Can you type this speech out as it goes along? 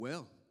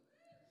Well,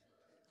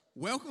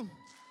 welcome.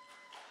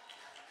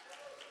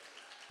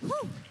 Whew.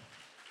 Can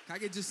I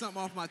get just something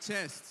off my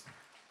chest?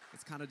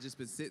 It's kind of just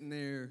been sitting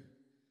there,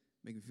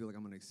 making me feel like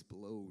I'm going to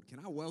explode. Can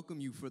I welcome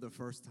you for the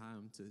first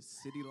time to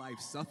City Life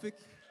Suffolk?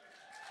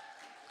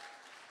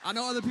 I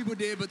know other people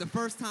did, but the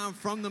first time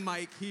from the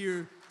mic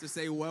here to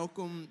say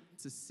welcome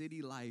to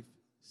City Life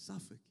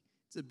Suffolk.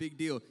 It's a big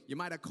deal. You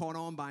might have caught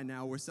on by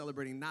now. We're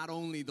celebrating not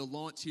only the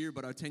launch here,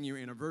 but our 10-year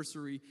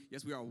anniversary.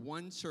 Yes, we are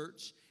one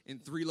church in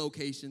 3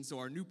 locations. So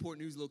our Newport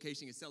News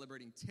location is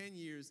celebrating 10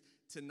 years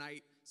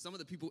tonight. Some of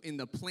the people in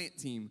the plant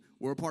team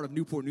were a part of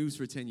Newport News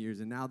for 10 years,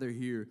 and now they're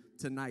here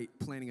tonight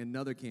planning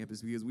another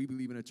campus because we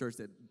believe in a church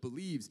that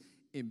believes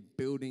in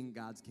building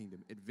God's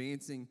kingdom,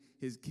 advancing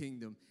his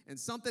kingdom. And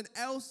something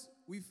else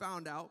we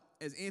found out,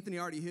 as Anthony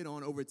already hit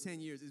on over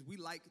 10 years, is we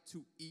like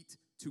to eat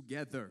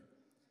together.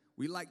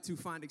 We like to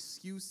find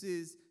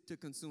excuses to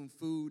consume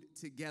food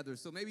together.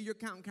 So maybe you're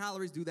counting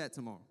calories, do that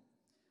tomorrow.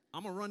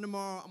 I'm going to run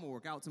tomorrow, I'm going to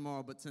work out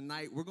tomorrow, but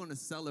tonight we're going to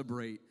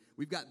celebrate.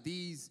 We've got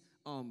these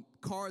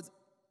cards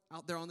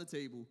out there on the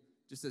table.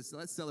 Just says,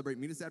 let's celebrate.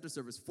 Meet us after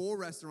service. 4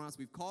 restaurants.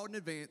 We've called in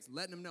advance,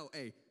 letting them know,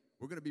 hey,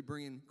 we're going to be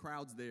bringing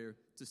crowds there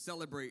to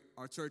celebrate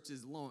our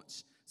church's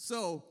launch.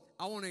 So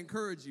I want to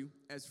encourage you,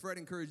 as Fred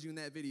encouraged you in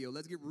that video,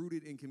 let's get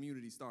rooted in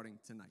community starting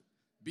tonight.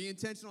 Be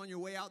intentional on your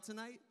way out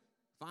tonight.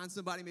 Find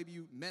somebody, maybe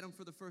you met them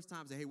for the first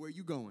time, say, hey, where are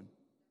you going?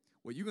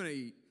 What are you going to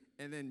eat?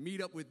 And then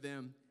meet up with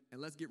them, and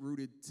let's get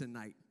rooted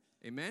tonight.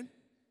 Amen?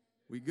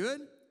 We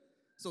good?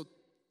 So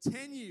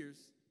 10 years,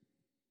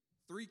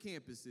 3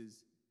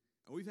 campuses,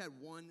 and we've had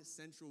one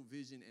central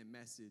vision and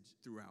message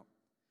throughout.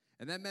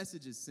 And that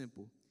message is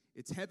simple.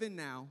 It's heaven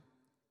now,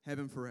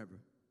 heaven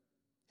forever.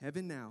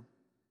 Heaven now,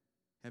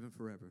 heaven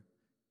forever.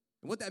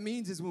 And what that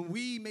means is when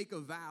we make a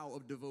vow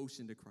of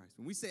devotion to Christ,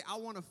 when we say, I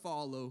want to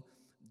follow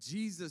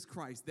Jesus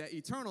Christ, that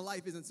eternal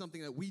life isn't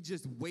something that we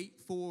just wait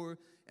for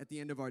at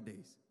the end of our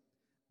days.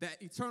 That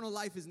eternal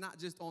life is not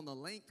just on the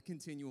length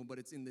continuum, but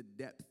it's in the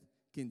depth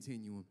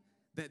continuum.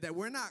 That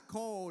we're not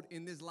called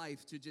in this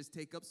life to just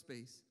take up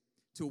space,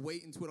 to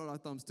wait and twiddle our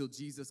thumbs till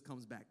Jesus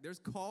comes back. There's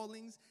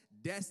callings,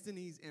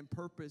 destinies, and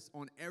purpose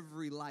on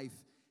every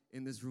life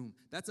in this room.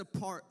 That's a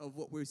part of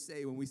what we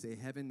say when we say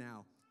heaven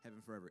now,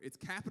 heaven forever. It's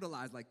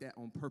capitalized like that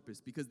on purpose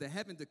because the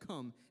heaven to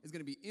come is going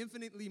to be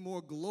infinitely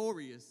more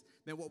glorious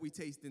than what we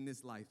taste in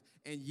this life.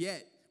 And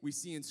yet, we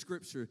see in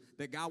Scripture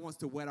that God wants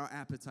to whet our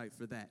appetite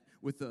for that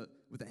with a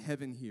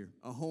heaven here,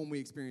 a home we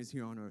experience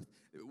here on earth.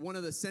 One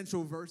of the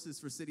central verses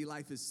for City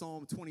Life is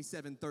Psalm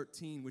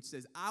 27:13, which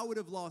says, I would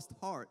have lost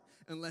heart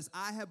unless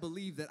I had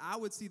believed that I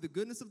would see the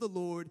goodness of the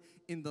Lord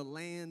in the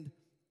land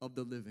of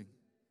the living.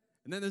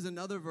 And then there's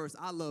another verse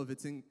I love.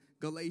 It's in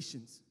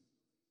Galatians.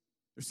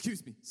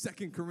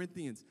 2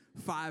 Corinthians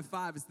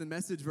 5:5. It's the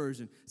Message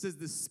version. It says,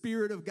 the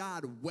Spirit of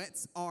God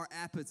whets our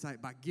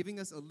appetite by giving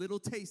us a little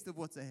taste of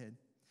what's ahead.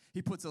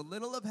 He puts a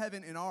little of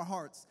heaven in our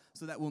hearts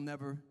so that we'll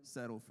never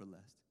settle for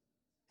less.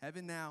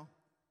 Heaven now,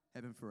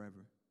 heaven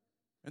forever.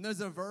 And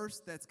there's a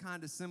verse that's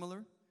kind of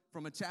similar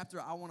from a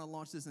chapter I want to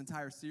launch this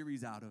entire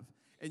series out of.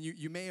 And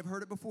you may have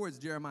heard it before. It's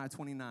Jeremiah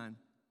 29,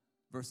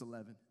 verse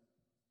 11.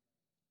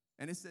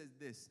 And it says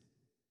this.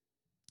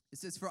 It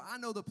says, for I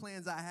know the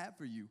plans I have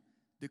for you,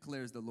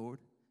 declares the Lord.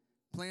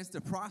 Plans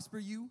to prosper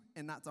you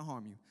and not to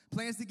harm you.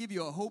 Plans to give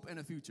you a hope and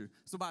a future.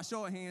 So by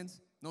show of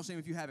hands, no shame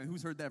if you haven't,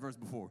 who's heard that verse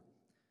before?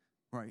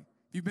 Right?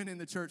 If you've been in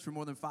the church for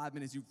more than 5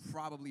 minutes, you've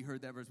probably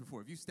heard that verse before.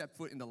 If you step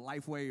foot into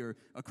Lifeway or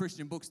a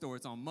Christian bookstore,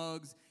 it's on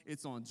mugs,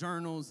 it's on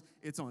journals,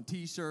 it's on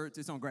T-shirts,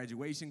 it's on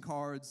graduation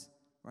cards,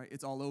 right?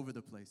 It's all over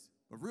the place.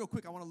 But real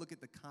quick, I want to look at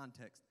the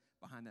context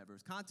behind that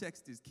verse.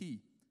 Context is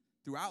key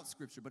throughout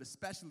Scripture, but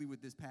especially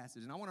with this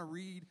passage. And I want to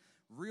read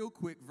real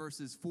quick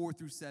verses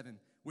 4-7,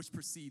 which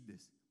precede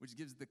this, which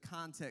gives the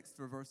context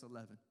for verse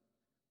 11.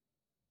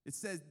 It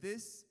says,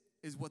 this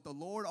is what the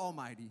Lord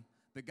Almighty,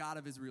 the God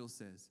of Israel,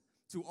 says.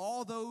 To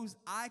all those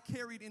I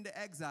carried into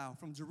exile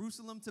from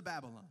Jerusalem to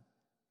Babylon,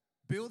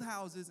 build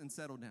houses and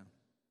settle down.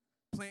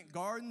 Plant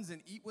gardens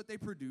and eat what they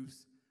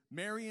produce.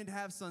 Marry and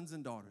have sons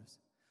and daughters.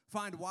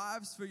 Find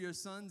wives for your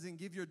sons and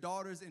give your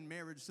daughters in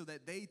marriage so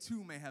that they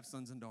too may have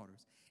sons and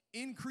daughters.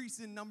 Increase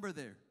in number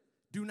there.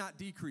 Do not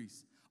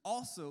decrease.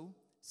 Also,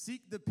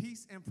 seek the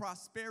peace and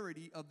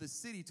prosperity of the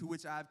city to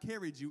which I have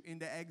carried you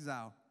into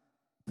exile.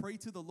 Pray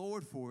to the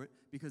Lord for it,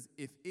 because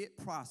if it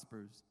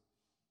prospers,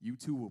 you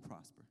too will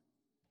prosper.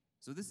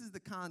 So this is the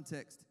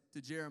context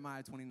to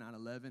Jeremiah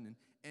 29:11.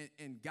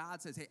 And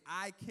God says, hey,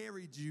 I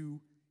carried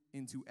you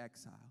into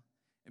exile.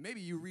 And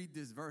maybe you read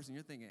this verse and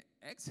you're thinking,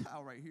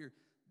 exile right here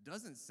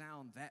doesn't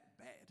sound that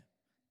bad.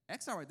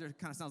 Exile right there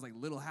kind of sounds like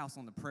Little House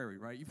on the Prairie,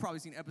 right? You've probably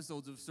seen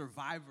episodes of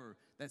Survivor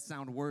that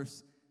sound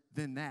worse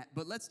than that.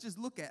 But let's just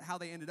look at how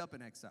they ended up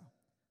in exile.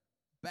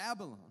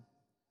 Babylon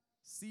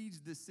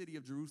sieged the city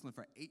of Jerusalem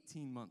for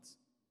 18 months,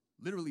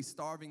 literally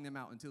starving them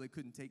out until they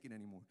couldn't take it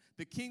anymore.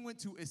 The king went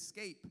to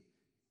escape,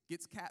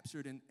 gets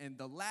captured, and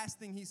the last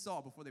thing he saw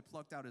before they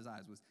plucked out his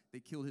eyes was they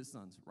killed his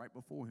sons right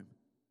before him.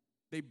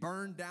 They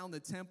burn down the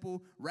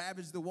temple,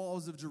 ravage the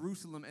walls of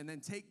Jerusalem, and then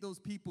take those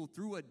people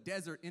through a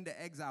desert into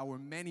exile where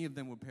many of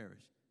them would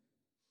perish.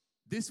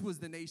 This was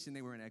the nation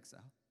they were in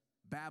exile.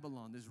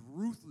 Babylon, this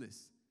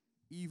ruthless,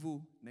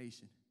 evil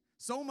nation.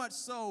 So much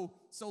so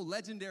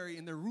legendary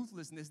in their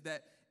ruthlessness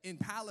that in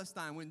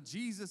Palestine, when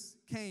Jesus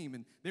came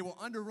and they were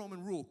under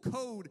Roman rule,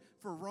 code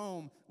for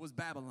Rome was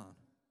Babylon.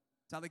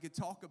 It's how they could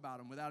talk about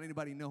them without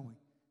anybody knowing.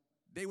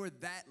 They were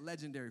that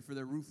legendary for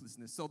their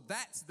ruthlessness. So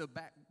that's the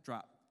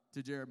backdrop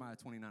to Jeremiah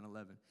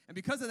 29:11. And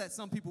because of that,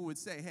 some people would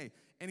say, hey,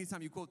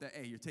 anytime you quote that,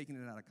 hey, you're taking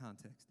it out of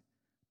context.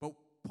 But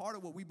part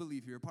of what we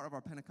believe here, part of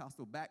our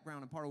Pentecostal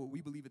background, and part of what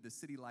we believe at the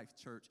City Life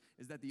Church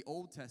is that the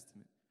Old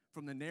Testament,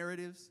 from the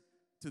narratives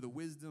to the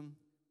wisdom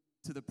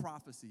to the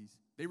prophecies,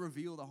 they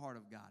reveal the heart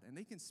of God. And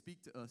they can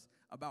speak to us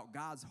about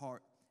God's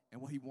heart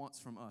and what he wants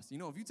from us. You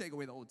know, if you take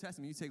away the Old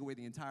Testament, you take away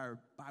the entire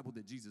Bible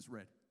that Jesus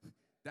read.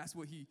 That's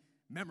what he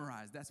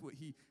memorized. That's what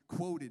he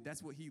quoted.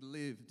 That's what he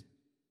lived.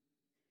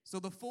 So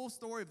the full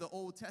story of the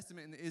Old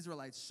Testament and the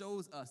Israelites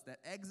shows us that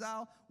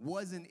exile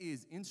was and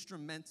is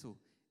instrumental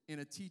in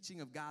a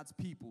teaching of God's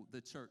people,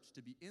 the church,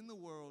 to be in the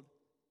world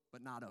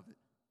but not of it.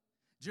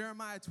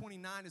 Jeremiah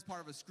 29 is part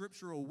of a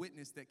scriptural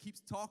witness that keeps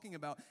talking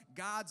about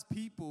God's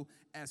people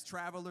as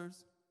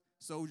travelers,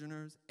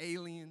 sojourners,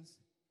 aliens,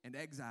 and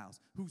exiles,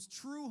 whose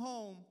true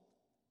home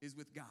is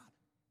with God.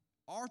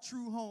 Our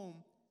true home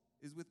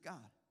is with God.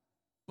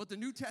 But the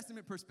New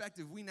Testament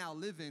perspective we now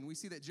live in, we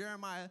see that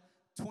Jeremiah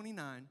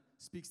 29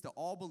 speaks to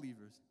all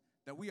believers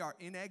that we are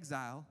in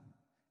exile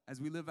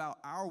as we live out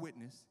our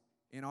witness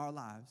in our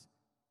lives,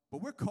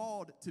 but we're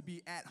called to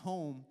be at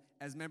home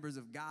as members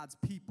of God's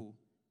people,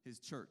 his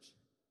church.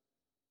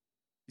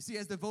 You see,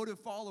 as devoted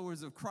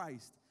followers of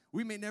Christ,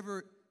 we may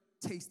never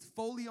taste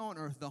fully on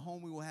earth the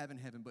home we will have in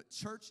heaven, but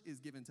church is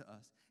given to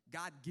us.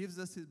 God gives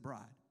us his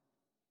bride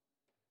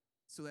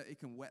so that it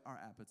can whet our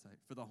appetite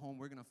for the home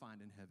we're going to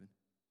find in heaven.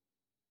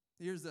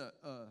 Here's a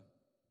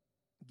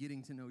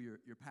getting to know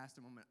your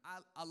pastor moment.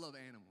 I love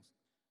animals.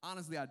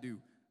 Honestly, I do.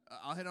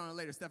 I'll hit on it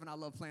later. Steph and I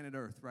love planet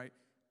Earth, right?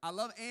 I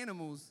love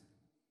animals.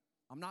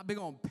 I'm not big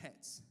on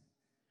pets.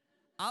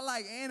 I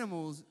like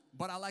animals,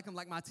 but I like them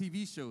like my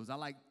TV shows. I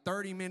like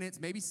 30 minutes,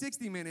 maybe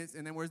 60 minutes,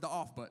 and then where's the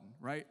off button,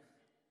 right?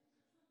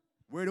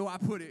 Where do I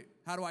put it?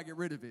 How do I get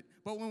rid of it?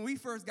 But when we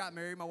first got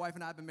married, my wife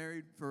and I have been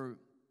married for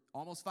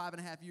almost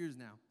 5.5 years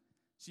now.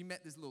 She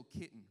met this little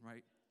kitten,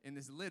 right, in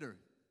this litter.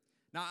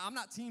 Now, I'm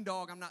not team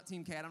dog, I'm not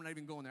team cat, I'm not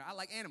even going there. I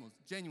like animals,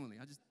 genuinely.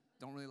 I just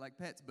don't really like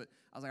pets. But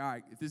I was like, all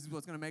right, if this is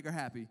what's going to make her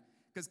happy.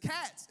 Because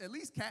cats, at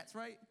least cats,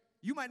 right,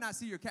 you might not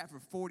see your cat for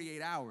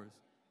 48 hours.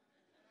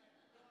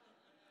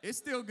 It's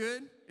still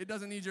good. It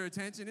doesn't need your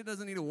attention. It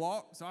doesn't need a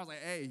walk. So I was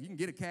like, hey, you can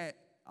get a cat.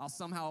 I'll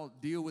somehow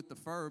deal with the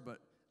fur, but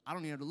I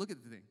don't even have to look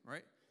at the thing,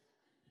 right?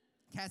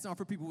 Cats aren't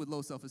for people with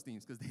low self-esteem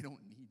because they don't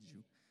need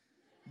you.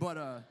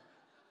 But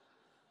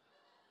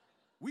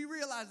we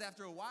realized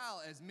after a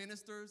while as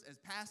ministers, as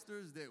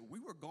pastors, that we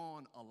were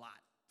gone a lot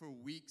for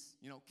weeks,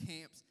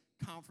 camps,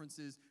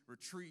 conferences,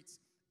 retreats,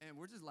 and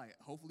we're just like,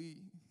 hopefully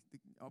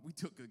we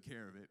took good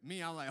care of it.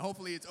 I'm like,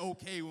 hopefully it's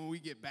okay when we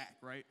get back,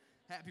 right?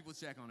 Had people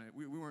check on it.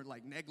 We weren't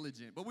like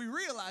negligent. But we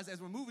realized as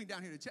we're moving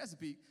down here to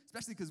Chesapeake,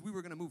 especially because we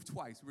were going to move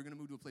twice. We were going to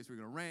move to a place we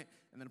were going to rent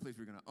and then a place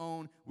we were going to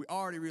own. We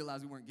already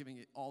realized we weren't giving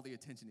it all the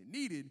attention it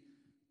needed.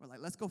 We're like,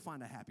 let's go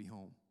find a happy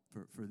home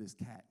for this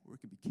cat where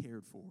it can be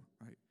cared for,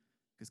 right?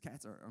 Because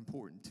cats are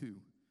important too.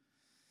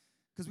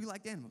 Because we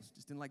liked animals,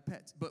 just didn't like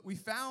pets. But we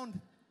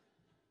found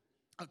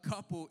a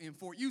couple in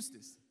Fort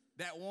Eustis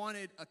that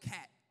wanted a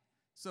cat.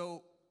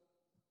 So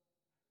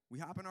we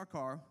hop in our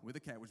car with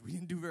a cat, which we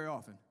didn't do very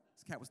often.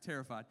 This cat was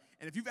terrified.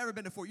 And if you've ever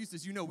been to Fort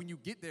Eustis, you know when you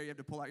get there, you have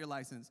to pull out your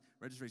license,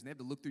 registration. They have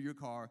to look through your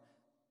car.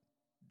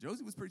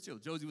 Josie was pretty chill.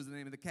 Josie was the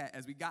name of the cat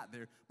as we got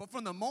there. But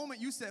from the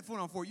moment you set foot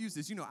on Fort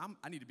Eustis,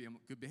 I need to be in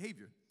good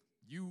behavior.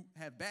 You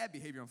have bad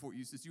behavior on Fort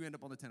Eustis, you end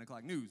up on the 10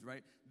 o'clock news,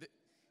 right?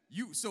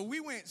 So we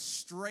went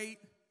straight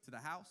to the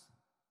house.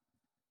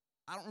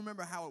 I don't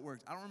remember how it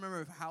worked. I don't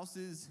remember if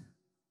houses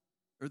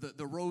or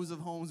the rows of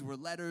homes were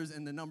letters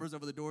and the numbers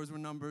over the doors were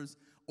numbers,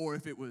 or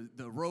if it was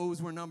the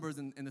rows were numbers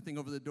and the thing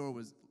over the door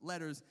was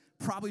letters.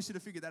 Probably should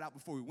have figured that out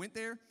before we went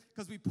there,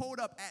 because we pulled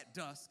up at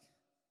dusk,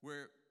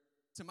 where,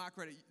 to my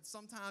credit,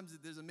 sometimes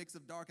there's a mix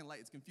of dark and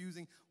light. It's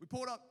confusing. We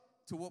pulled up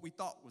to what we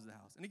thought was the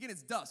house. And again,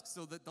 it's dusk,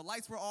 so the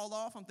lights were all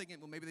off. I'm thinking,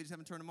 well, maybe they just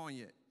haven't turned them on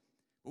yet.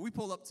 But we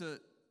pull up to,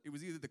 it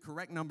was either the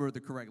correct number or the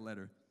correct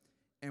letter.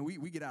 And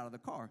we get out of the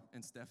car,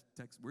 and Steph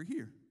texts, we're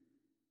here.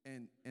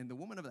 And the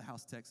woman of the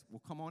house texts,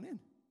 well, come on in.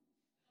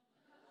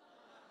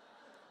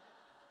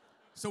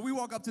 So we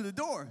walk up to the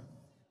door.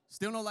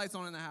 Still no lights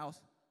on in the house.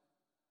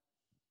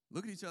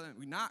 Look at each other.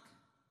 We knock.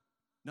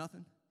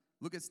 Nothing.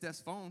 Look at Steph's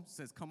phone.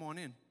 Says, come on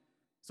in.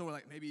 So we're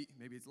like, maybe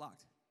it's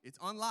locked. It's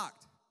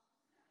unlocked.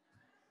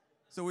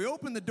 So we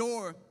open the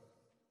door.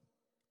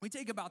 We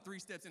take about 3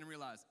 steps in and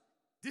realize,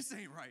 this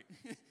ain't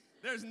right.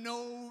 There's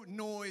no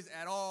noise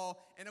at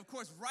all. And, of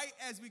course, right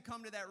as we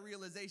come to that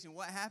realization,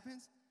 what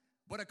happens?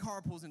 But a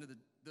car pulls into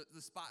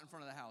the spot in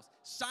front of the house,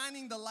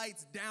 shining the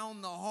lights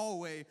down the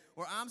hallway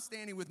where I'm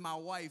standing with my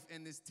wife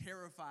and this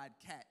terrified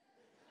cat.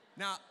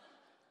 Now,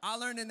 I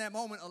learned in that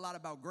moment a lot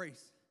about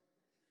grace.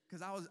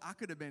 Because I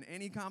could have been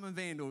any common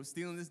vandal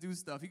stealing this dude's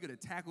stuff. He could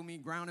have tackled me,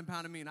 ground and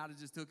pounded me, and I'd have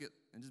just took it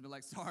and just been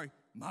like, sorry,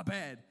 my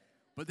bad.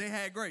 But they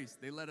had grace.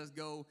 They let us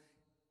go.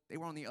 They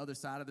were on the other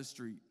side of the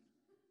street.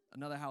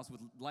 Another house with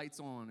lights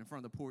on in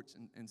front of the porch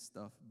and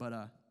stuff. But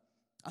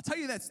I'll tell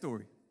you that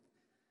story.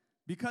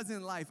 Because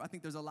in life, I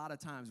think there's a lot of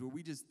times where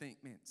we just think,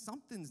 man,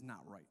 something's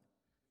not right.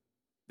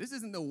 This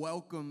isn't the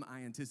welcome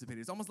I anticipated.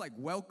 It's almost like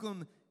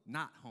welcome,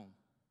 not home.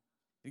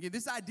 Again,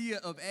 this idea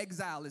of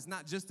exile is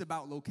not just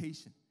about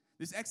location.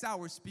 This exile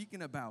we're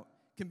speaking about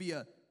can be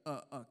a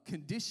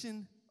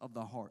condition of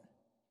the heart,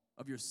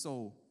 of your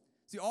soul.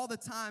 See, all the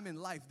time in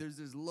life, there's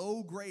this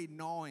low-grade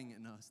gnawing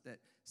in us that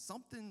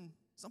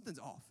something's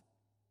off.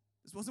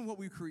 This wasn't what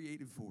we were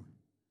created for.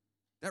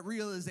 That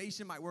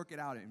realization might work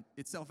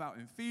itself out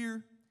in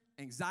fear,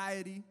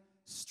 anxiety,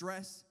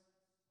 stress.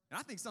 And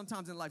I think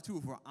sometimes in life, too,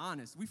 if we're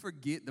honest, we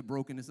forget the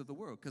brokenness of the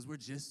world because we're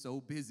just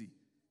so busy.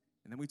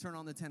 And then we turn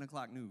on the 10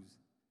 o'clock news.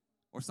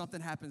 Or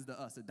something happens to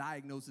us, a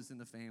diagnosis in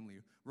the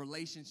family,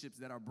 relationships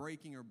that are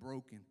breaking or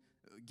broken,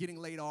 getting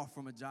laid off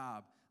from a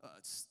job,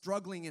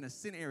 struggling in a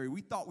sin area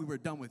we thought we were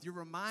done with. You're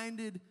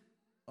reminded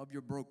of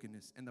your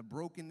brokenness and the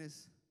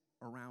brokenness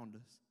around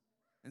us.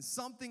 And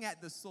something at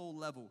the soul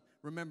level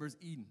remembers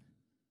Eden,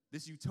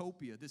 this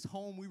utopia, this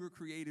home we were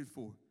created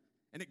for.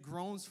 And it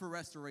groans for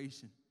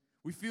restoration.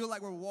 We feel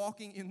like we're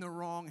walking in the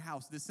wrong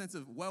house, this sense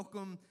of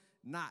welcome,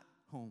 not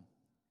home.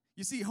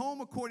 You see,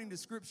 home, according to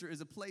Scripture,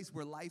 is a place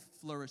where life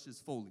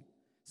flourishes fully,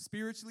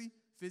 spiritually,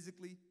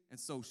 physically, and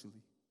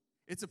socially.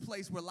 It's a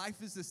place where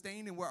life is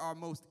sustained and where our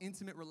most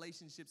intimate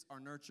relationships are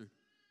nurtured.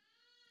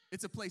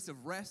 It's a place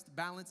of rest,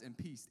 balance, and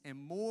peace. And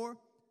more,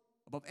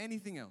 above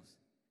anything else,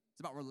 it's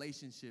about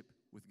relationship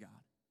with God.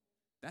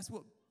 That's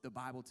what the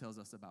Bible tells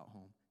us about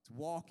home. It's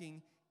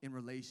walking in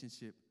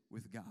relationship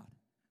with God.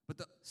 But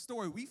the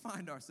story we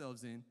find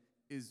ourselves in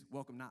is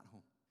welcome, not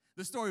home.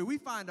 The story we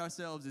find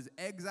ourselves is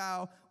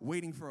exile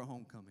waiting for a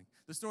homecoming.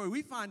 The story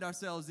we find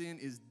ourselves in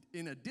is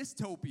in a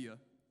dystopia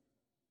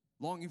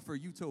longing for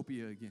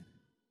utopia again.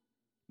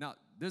 Now,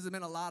 there's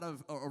been a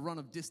run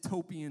of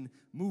dystopian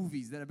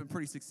movies that have been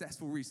pretty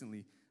successful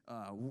recently.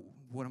 I'm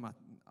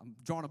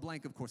drawing a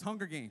blank, of course.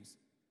 Hunger Games.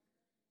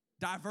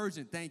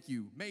 Divergent, thank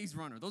you. Maze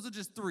Runner. Those are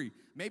just three.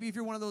 Maybe if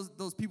you're one of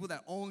those people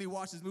that only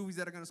watches movies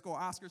that are going to score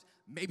Oscars,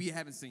 maybe you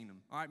haven't seen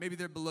them. All right, maybe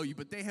they're below you,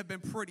 but they have been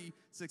pretty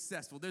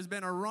successful. There's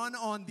been a run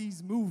on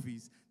these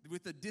movies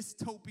with a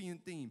dystopian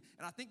theme,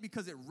 and I think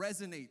because it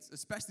resonates,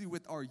 especially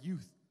with our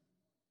youth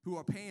who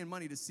are paying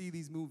money to see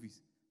these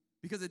movies,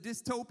 because a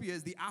dystopia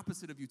is the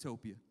opposite of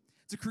utopia.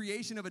 It's a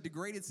creation of a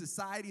degraded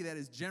society that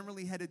is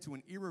generally headed to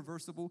an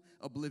irreversible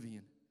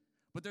oblivion.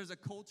 But there's a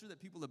culture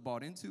that people have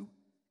bought into.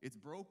 It's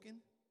broken.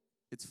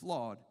 It's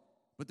flawed,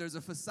 but there's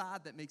a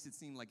facade that makes it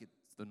seem like it's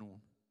the norm,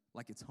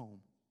 like it's home.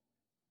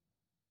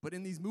 But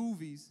in these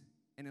movies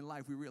and in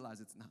life, we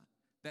realize it's not.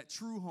 That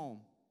true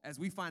home, as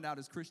we find out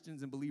as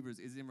Christians and believers,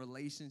 is in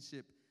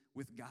relationship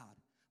with God.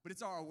 But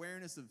it's our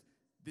awareness of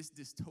this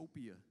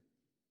dystopia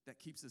that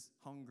keeps us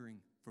hungering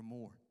for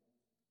more.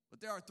 But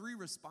there are three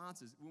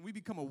responses when we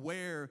become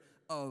aware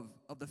of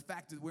the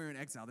fact that we're in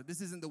exile, that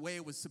this isn't the way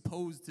it was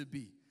supposed to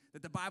be,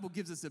 that the Bible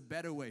gives us a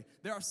better way.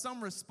 There are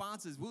some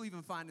responses we'll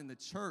even find in the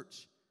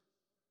church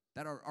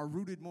that are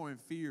rooted more in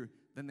fear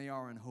than they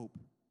are in hope.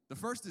 The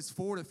first is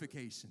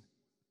fortification,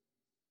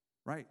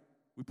 right?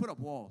 We put up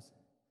walls.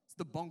 It's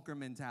the bunker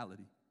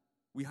mentality.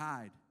 We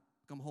hide,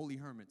 become holy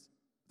hermits.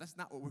 That's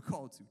not what we're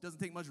called to. It doesn't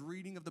take much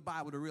reading of the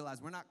Bible to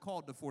realize we're not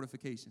called to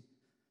fortification.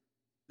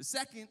 The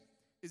second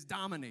is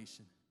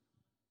domination,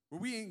 where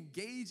we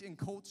engage in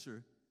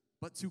culture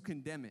but to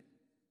condemn it.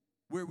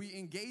 Where we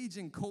engage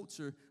in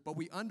culture, but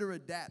we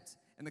under-adapt,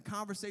 and the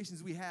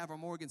conversations we have are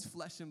more against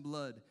flesh and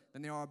blood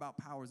than they are about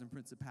powers and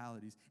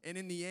principalities. And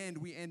in the end,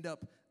 we end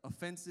up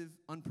offensive,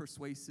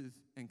 unpersuasive,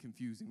 and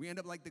confusing. We end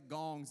up like the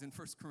gongs in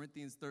 1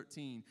 Corinthians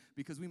 13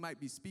 because we might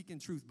be speaking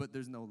truth, but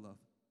there's no love.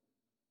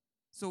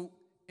 So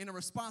in a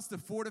response to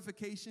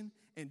fortification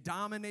and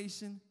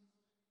domination,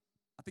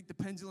 I think the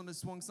pendulum has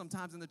swung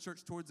sometimes in the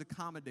church towards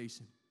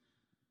accommodation,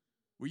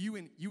 where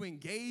you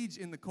engage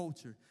in the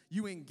culture,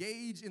 you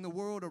engage in the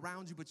world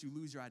around you, but you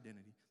lose your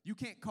identity. You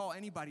can't call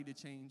anybody to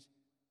change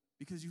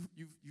because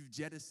you've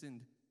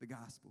jettisoned the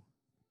gospel.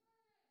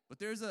 But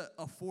there's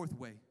a fourth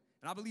way,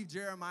 and I believe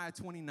Jeremiah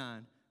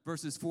 29,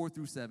 verses 4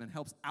 through 7,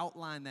 helps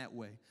outline that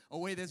way, a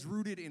way that's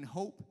rooted in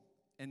hope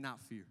and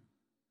not fear,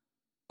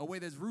 a way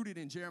that's rooted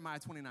in Jeremiah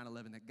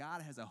 29:11, that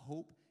God has a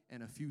hope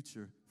and a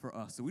future for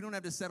us. So we don't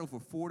have to settle for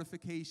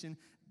fortification,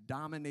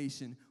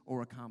 domination,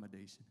 or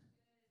accommodation.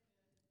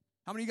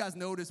 How many of you guys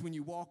notice when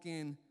you walk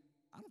in,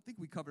 I don't think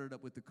we covered it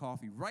up with the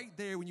coffee, right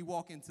there when you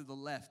walk into the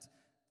left,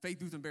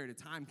 Faith, Youth, and Buried, a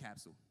time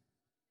capsule.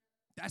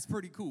 That's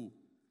pretty cool.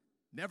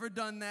 Never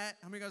done that.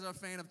 How many of you guys are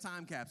a fan of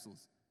time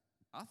capsules?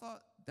 I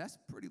thought, that's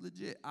pretty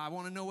legit. I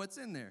want to know what's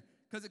in there.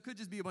 because it could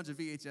just be a bunch of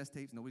VHS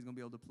tapes nobody's going to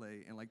be able to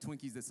play and like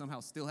Twinkies that somehow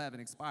still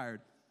haven't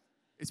expired.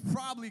 It's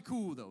probably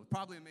cool, though.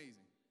 Probably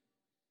amazing.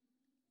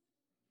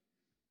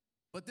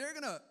 But they're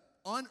going to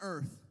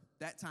unearth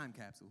that time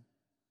capsule,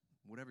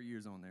 whatever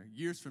year's on there,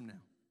 years from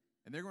now.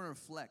 And they're going to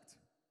reflect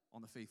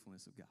on the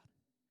faithfulness of God.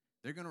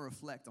 They're going to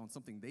reflect on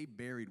something they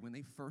buried when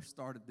they first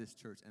started this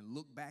church and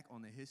look back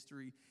on the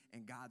history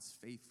and God's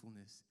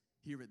faithfulness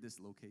here at this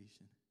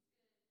location.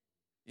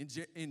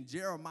 In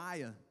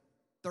Jeremiah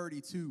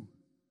 32,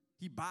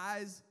 he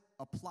buys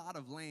a plot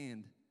of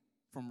land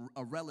from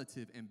a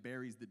relative and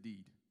buries the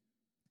deed.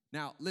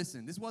 Now,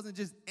 listen, this wasn't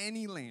just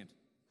any land.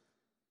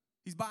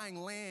 He's buying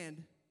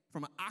land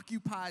from an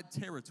occupied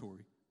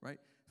territory, right?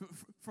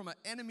 From an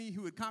enemy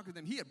who had conquered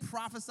them. He had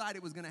prophesied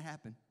it was going to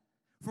happen.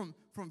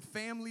 From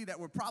family that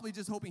were probably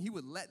just hoping he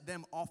would let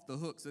them off the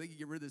hook so they could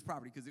get rid of this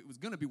property because it was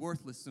going to be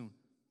worthless soon.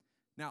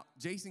 Now,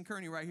 Jason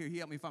Kearney right here, he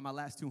helped me find my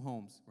last 2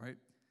 homes, right?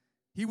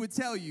 He would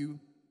tell you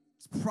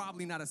it's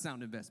probably not a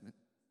sound investment.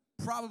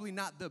 Probably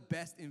not the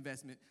best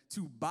investment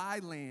to buy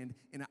land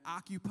in an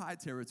occupied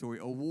territory,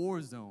 a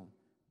war zone,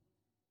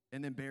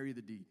 and then bury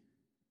the deed.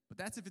 But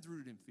that's if it's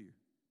rooted in fear.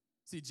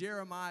 See,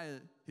 Jeremiah,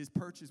 his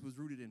purchase was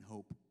rooted in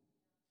hope.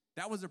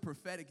 That was a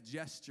prophetic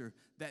gesture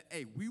that,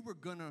 hey, we're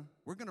gonna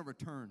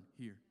return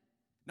here.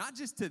 Not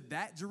just to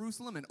that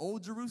Jerusalem and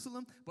old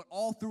Jerusalem, but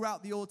all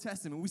throughout the Old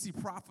Testament. We see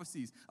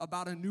prophecies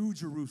about a new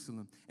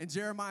Jerusalem. And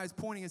Jeremiah is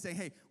pointing and saying,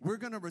 hey, we're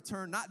going to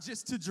return not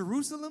just to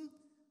Jerusalem,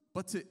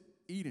 but to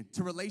Eden,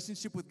 to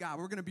relationship with God.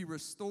 We're going to be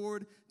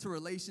restored to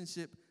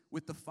relationship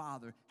with the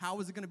Father.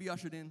 How is it going to be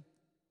ushered in?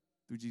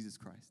 Through Jesus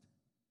Christ.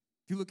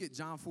 If you look at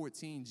John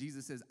 14,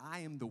 Jesus says, I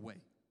am the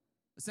way.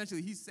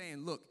 Essentially, he's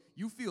saying, look,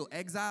 you feel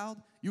exiled,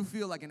 you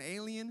feel like an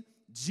alien.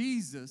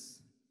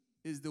 Jesus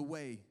is the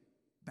way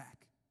back.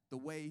 The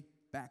way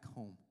back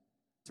home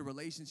to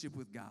relationship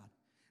with God.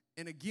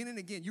 And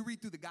again, you read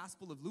through the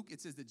Gospel of Luke,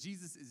 it says that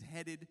Jesus is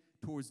headed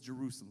towards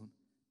Jerusalem,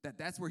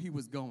 that's where he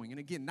was going. And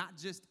again, not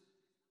just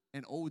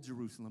an old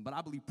Jerusalem, but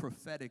I believe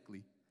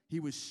prophetically, he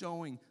was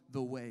showing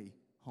the way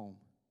home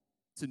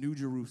to New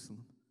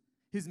Jerusalem.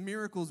 His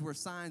miracles were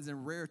signs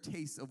and rare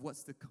tastes of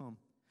what's to come,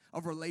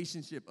 of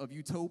relationship, of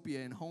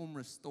utopia and home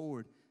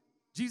restored.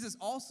 Jesus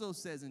also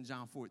says in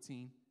John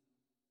 14,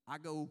 I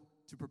go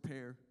to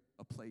prepare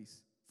a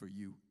place for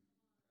you.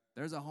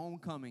 There's a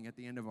homecoming at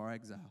the end of our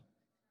exile.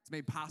 It's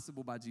made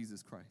possible by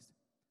Jesus Christ.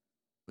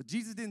 But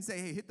Jesus didn't say,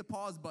 hey, hit the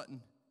pause button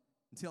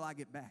until I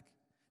get back.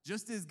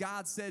 Just as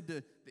God said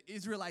to the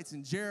Israelites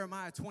in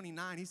Jeremiah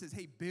 29, he says,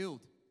 hey,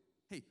 build.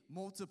 Hey,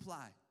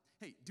 multiply.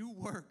 Hey, do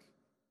work.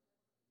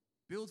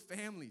 Build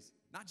families.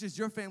 Not just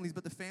your families,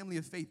 but the family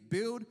of faith.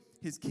 Build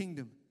his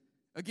kingdom.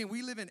 Again,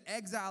 we live in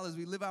exile as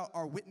we live out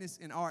our witness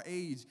in our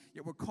age,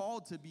 yet we're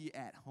called to be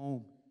at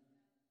home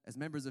as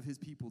members of his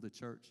people, the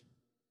church.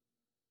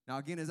 Now,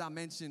 again, as I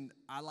mentioned,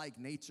 I like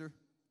nature.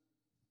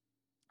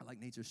 I like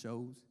nature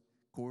shows.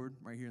 Cord,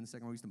 right here in the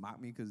second row, used to mock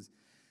me because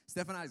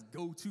Steph and I's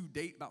go-to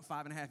date about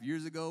 5.5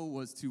 years ago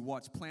was to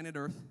watch Planet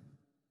Earth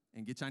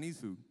and get Chinese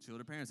food, chill at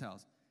her parents'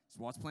 house. Just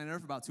watch Planet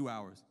Earth for about 2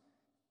 hours.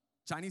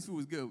 Chinese food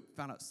was good.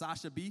 Found out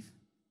Sasha beef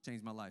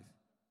changed my life.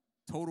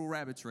 Total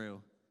rabbit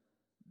trail.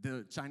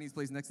 The Chinese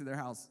place next to their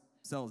house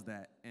sells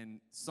that. And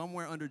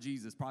somewhere under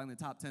Jesus, probably in the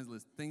top 10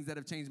 list, things that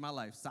have changed my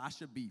life,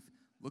 Sasha beef.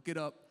 Look it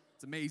up.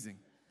 It's amazing.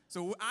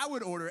 So I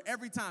would order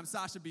every time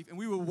Sasha beef, and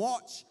we would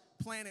watch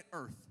Planet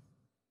Earth.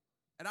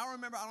 And I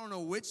remember, I don't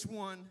know which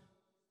one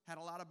had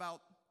a lot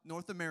about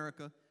North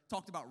America,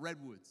 talked about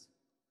redwoods.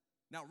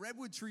 Now,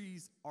 redwood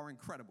trees are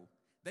incredible.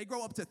 They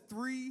grow up to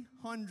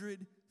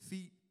 300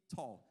 feet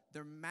tall.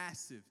 They're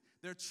massive.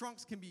 Their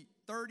trunks can be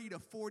 30 to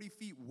 40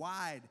 feet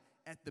wide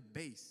at the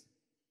base.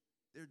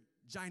 They're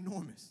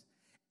ginormous.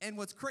 And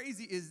what's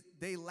crazy is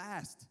they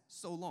last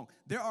so long.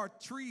 There are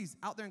trees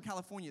out there in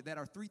California that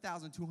are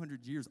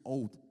 3,200 years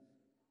old.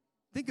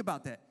 Think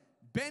about that.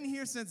 Been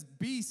here since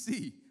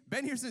BC.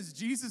 Been here since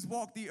Jesus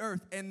walked the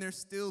earth, and they're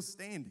still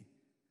standing.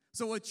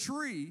 So a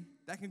tree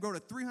that can grow to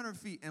 300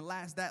 feet and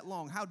last that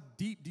long, how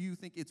deep do you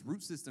think its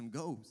root system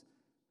goes?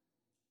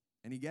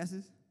 Any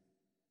guesses?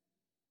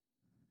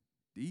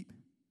 Deep?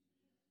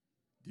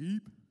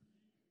 Deep?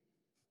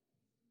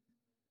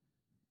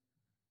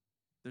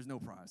 There's no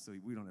prize, so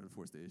we don't have to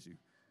force the issue.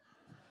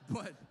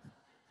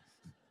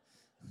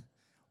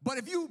 But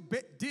if you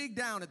dig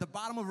down at the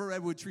bottom of a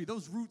redwood tree,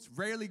 those roots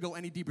rarely go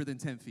any deeper than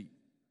 10 feet.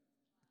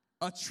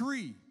 A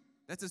tree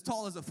that's as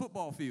tall as a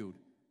football field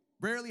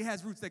rarely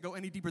has roots that go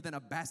any deeper than a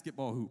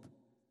basketball hoop.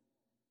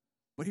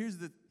 But here's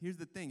the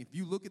thing. If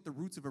you look at the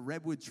roots of a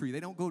redwood tree,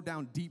 they don't go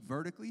down deep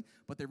vertically,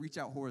 but they reach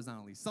out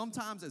horizontally,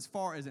 sometimes as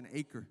far as an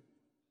acre.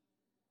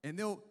 And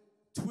they'll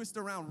twist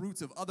around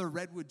roots of other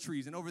redwood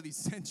trees, and over these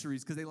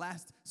centuries, because they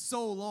last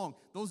so long,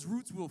 those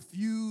roots will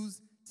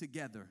fuse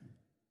together.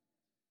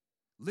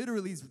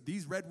 Literally,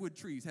 these redwood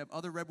trees have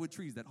other redwood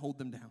trees that hold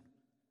them down,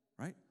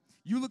 right?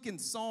 You look in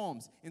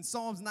Psalms. In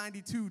Psalms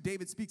 92,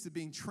 David speaks of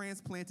being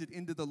transplanted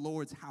into the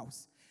Lord's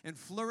house and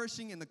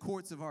flourishing in the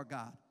courts of our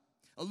God,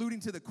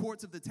 alluding to the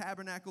courts of the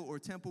tabernacle or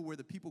temple where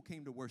the people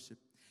came to worship.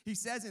 He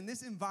says in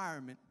this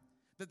environment,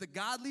 that the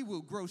godly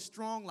will grow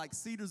strong like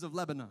cedars of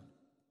Lebanon.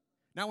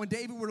 Now, when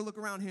David were to look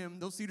around him,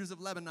 those cedars of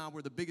Lebanon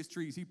were the biggest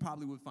trees he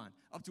probably would find.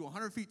 Up to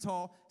 100 feet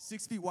tall,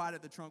 6 feet wide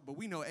at the trunk. But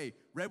we know,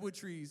 redwood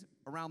trees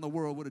around the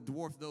world would have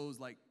dwarfed those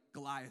like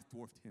Goliath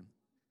dwarfed him.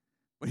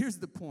 But here's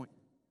the point.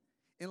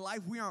 In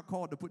life, we aren't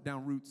called to put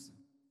down roots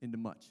into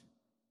much.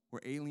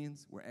 We're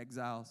aliens, we're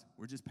exiles,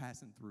 we're just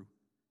passing through.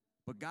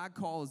 But God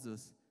calls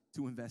us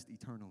to invest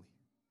eternally.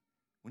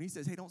 When he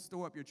says, hey, don't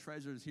store up your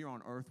treasures here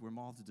on earth where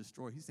moths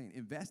destroy, he's saying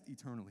invest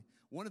eternally.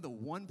 One of the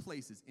one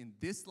places in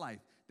this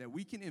life that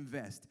we can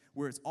invest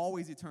where it's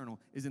always eternal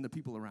is in the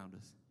people around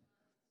us.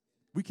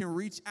 We can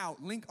reach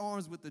out, link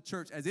arms with the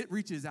church as it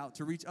reaches out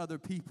to reach other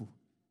people.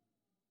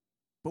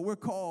 But we're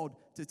called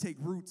to take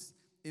roots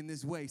in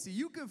this way. See,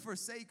 you can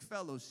forsake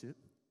fellowship,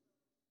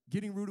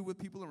 getting rooted with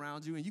people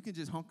around you, and you can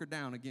just hunker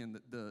down, again,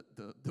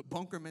 the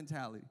bunker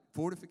mentality,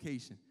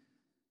 fortification.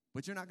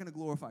 But you're not going to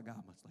glorify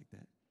God much like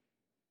that.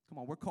 Come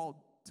on, we're called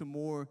to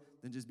more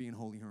than just being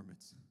holy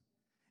hermits.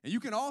 And you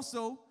can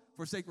also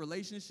forsake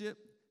relationship,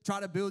 try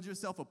to build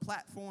yourself a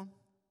platform.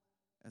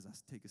 As I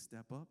take a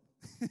step up,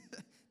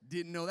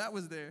 didn't know that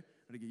was there.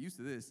 I gotta get used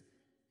to this.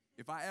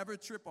 If I ever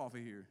trip off of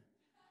here,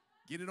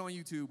 get it on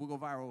YouTube. We'll go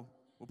viral.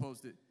 We'll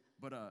post it.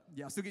 But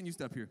I'm still getting used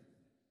to up here.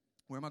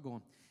 Where am I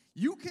going?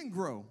 You can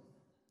grow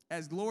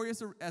as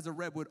glorious as a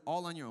redwood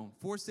all on your own.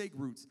 Forsake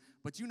roots.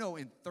 But you know,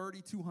 in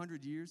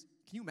 3,200 years,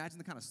 can you imagine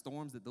the kind of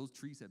storms that those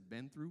trees have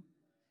been through?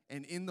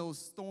 And in those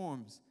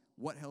storms,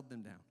 what held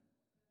them down?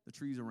 The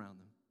trees around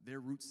them, their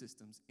root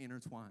systems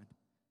intertwined.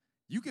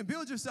 You can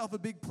build yourself a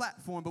big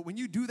platform, but when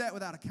you do that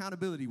without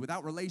accountability,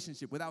 without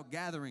relationship, without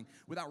gathering,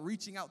 without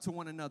reaching out to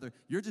one another,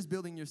 you're just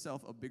building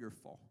yourself a bigger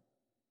fall.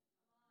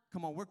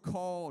 Come on, we're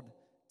called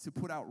to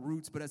put out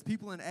roots, but as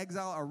people in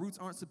exile, our roots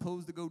aren't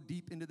supposed to go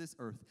deep into this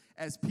earth.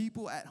 As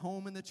people at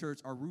home in the church,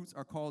 our roots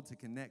are called to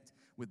connect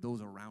with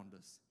those around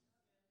us.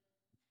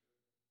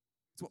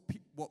 It's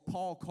what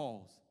Paul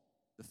calls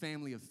the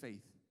family of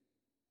faith.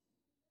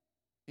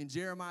 In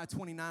Jeremiah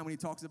 29, when he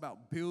talks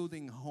about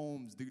building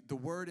homes, the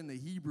word in the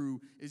Hebrew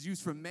is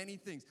used for many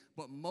things,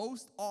 but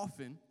most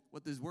often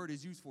what this word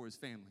is used for is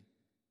family.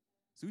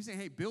 So he's saying,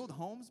 hey, build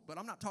homes, but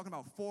I'm not talking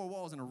about four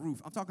walls and a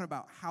roof. I'm talking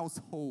about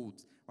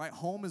households, right?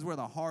 Home is where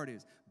the heart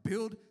is.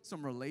 Build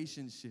some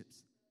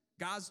relationships.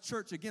 God's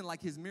church, again,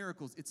 like his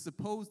miracles, it's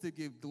supposed to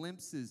give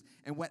glimpses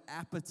and whet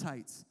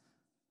appetites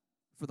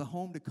for the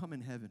home to come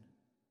in heaven.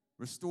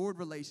 Restored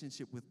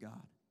relationship with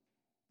God.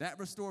 That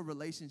restored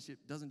relationship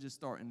doesn't just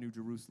start in New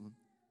Jerusalem.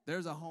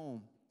 There's a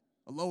home,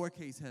 a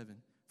lowercase heaven,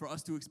 for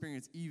us to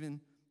experience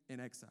even in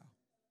exile.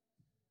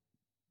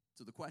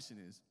 So the question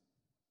is,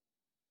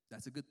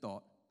 that's a good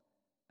thought,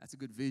 that's a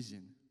good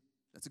vision,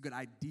 that's a good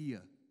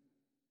idea,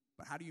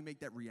 but how do you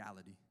make that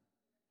reality?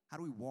 How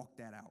do we walk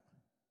that out?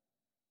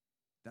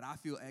 That I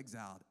feel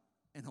exiled,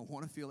 and I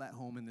want to feel at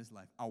home in this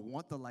life. I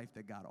want the life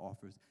that God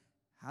offers.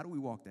 How do we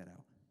walk that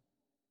out?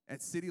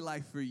 At City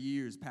Life for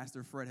years,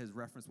 Pastor Fred has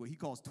referenced what he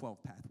calls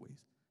 12 pathways.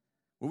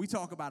 What we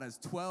talk about as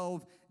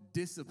 12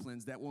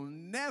 disciplines that will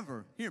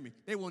never, hear me,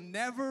 they will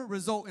never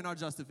result in our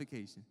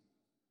justification,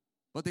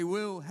 but they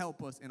will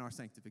help us in our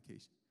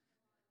sanctification.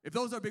 If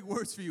those are big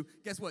words for you,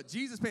 guess what?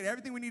 Jesus paid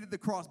everything we needed at the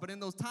cross, but in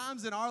those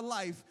times in our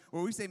life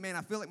where we say, man,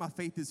 I feel like my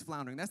faith is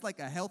floundering, that's like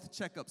a health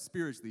checkup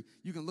spiritually.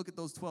 You can look at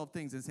those 12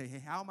 things and say,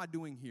 hey, how am I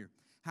doing here?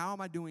 How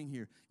am I doing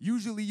here?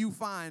 Usually you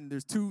find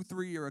there's 2,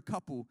 3, or a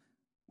couple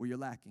where you're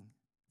lacking.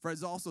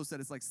 Fred's also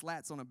said it's like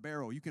slats on a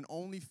barrel. You can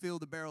only fill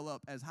the barrel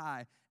up as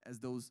high as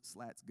those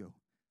slats go.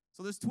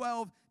 So there's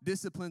 12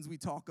 disciplines we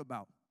talk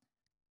about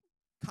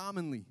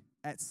commonly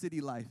at City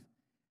Life.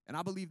 And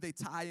I believe they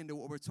tie into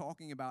what we're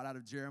talking about out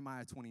of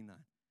Jeremiah 29,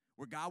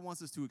 where God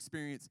wants us to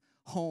experience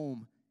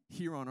home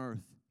here on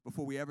earth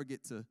before we ever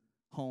get to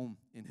home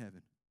in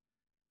heaven.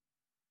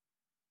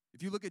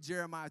 If you look at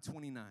Jeremiah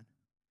 29,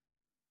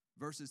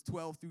 verses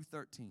 12 through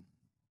 13, it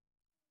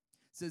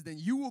says, then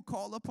you will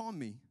call upon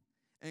me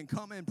and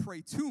come and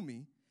pray to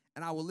me,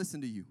 and I will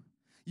listen to you.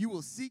 You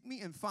will seek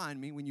me and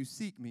find me when you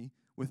seek me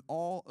with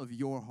all of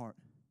your heart.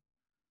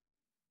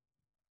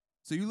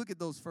 So you look at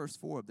those first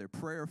 4 up there,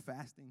 prayer,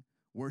 fasting,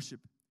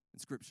 worship,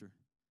 and scripture.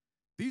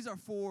 These are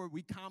 4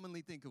 we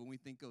commonly think of when we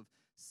think of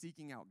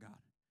seeking out God.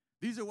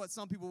 These are what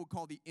some people would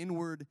call the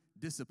inward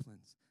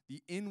disciplines,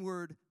 the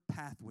inward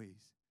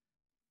pathways.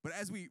 But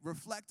as we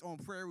reflect on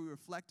prayer, we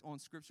reflect on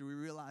scripture, we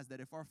realize that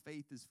if our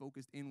faith is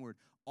focused inward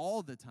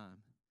all the time,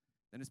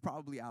 then it's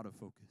probably out of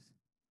focus.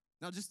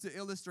 Now, just to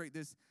illustrate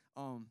this,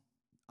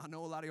 I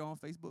know a lot of y'all on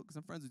Facebook, because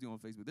I'm friends with you on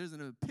Facebook. There's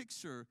a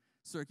picture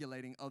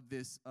circulating of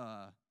this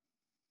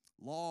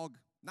log,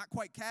 not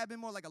quite cabin,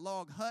 more like a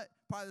log hut,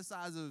 probably the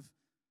size of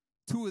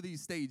 2 of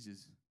these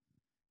stages.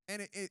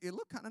 And it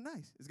looked kind of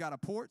nice. It's got a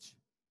porch.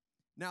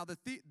 Now, the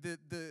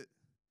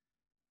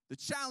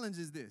challenge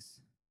is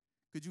this.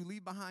 Could you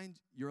leave behind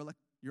your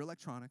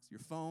electronics, your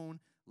phone,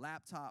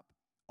 laptop,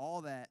 all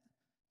that,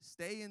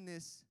 stay in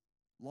this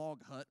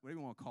log hut, whatever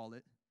you want to call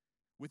it,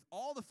 with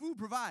all the food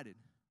provided,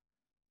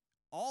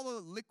 all the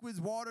liquids,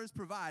 waters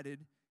provided,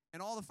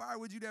 and all the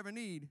firewood you'd ever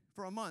need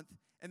for a month,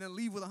 and then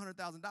leave with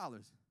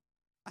 $100,000?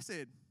 I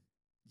said,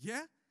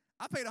 yeah,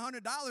 I paid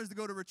 $100 to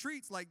go to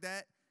retreats like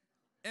that.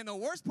 And the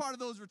worst part of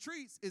those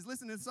retreats is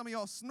listening to some of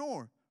y'all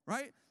snore,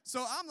 right?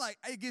 So I'm like,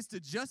 it gets to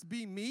just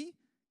be me,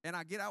 and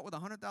I get out with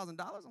 $100,000.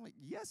 I'm like,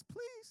 yes,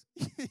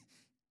 please.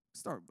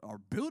 Start our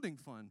building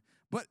fund.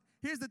 But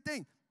here's the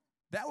thing.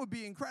 That would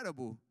be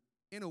incredible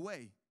in a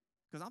way.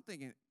 Because I'm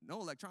thinking,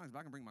 no electronics, but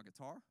I can bring my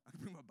guitar. I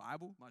can bring my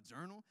Bible, my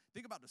journal.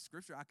 Think about the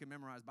scripture I can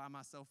memorize by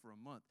myself for a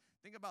month.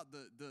 Think about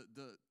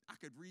I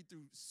could read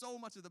through so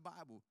much of the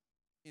Bible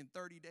in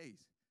 30 days.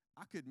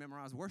 I could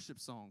memorize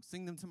worship songs,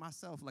 sing them to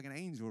myself like an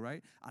angel,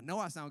 right? I know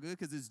I sound good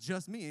because it's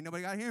just me. Ain't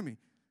nobody got to hear me.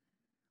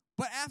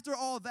 But after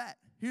all that,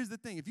 here's the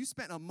thing. If you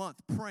spent a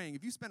month praying,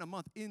 if you spent a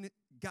month in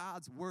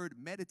God's word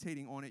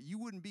meditating on it, you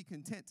wouldn't be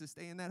content to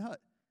stay in that hut.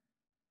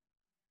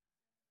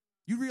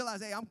 You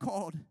realize, hey, I'm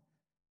called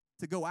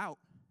to go out.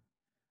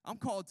 I'm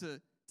called to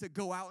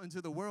go out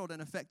into the world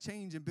and affect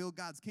change and build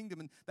God's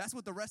kingdom. And that's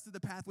what the rest of the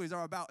pathways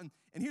are about. And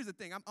here's the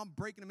thing. I'm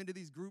breaking them into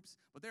these groups,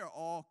 but they're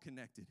all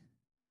connected.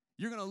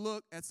 You're going to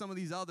look at some of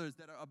these others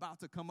that are about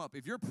to come up.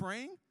 If you're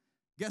praying,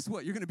 guess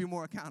what? You're going to be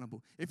more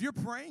accountable. If you're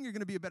praying, you're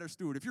going to be a better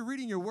steward. If you're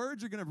reading your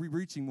words, you're going to be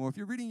reaching more. If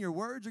you're reading your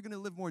words, you're going to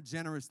live more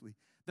generously.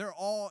 They're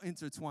all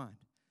intertwined.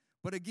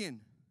 But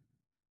again,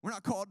 we're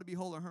not called to be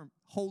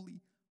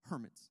holy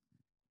hermits.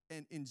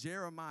 And in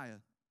Jeremiah,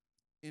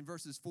 in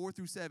verses 4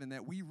 through 7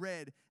 that we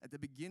read at the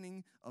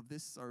beginning of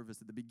this service,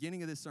 at the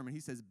beginning of this sermon,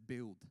 he says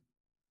build.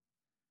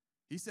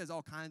 He says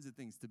all kinds of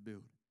things to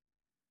build.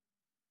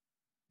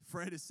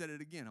 Fred has said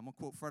it again. I'm going to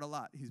quote Fred a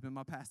lot. He's been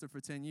my pastor for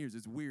 10 years.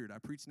 It's weird. I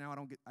preach now.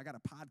 I got to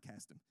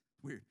podcast him.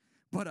 Weird.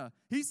 But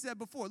he said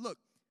before, look,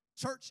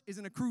 church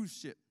isn't a cruise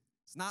ship.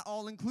 It's not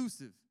all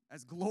inclusive,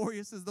 as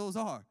glorious as those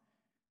are.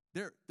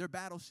 They're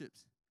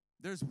battleships.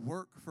 There's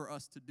work for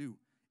us to do.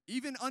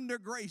 Even under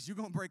grace, you're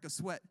going to break a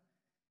sweat.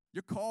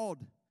 You're called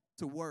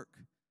to work.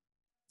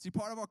 See,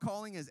 part of our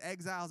calling as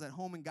exiles at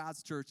home in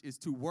God's church is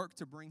to work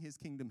to bring his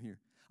kingdom here.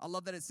 I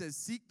love that it says,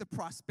 seek the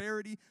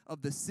prosperity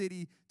of the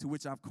city to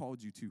which I've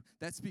called you to.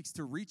 That speaks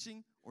to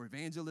reaching or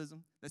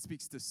evangelism. That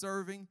speaks to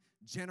serving,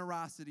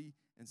 generosity,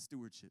 and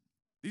stewardship.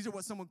 These are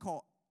what someone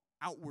call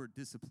outward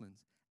disciplines,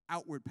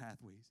 outward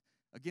pathways.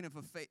 Again, if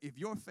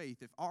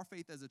our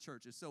faith as a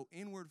church is so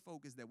inward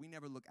focused that we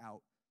never look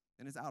out,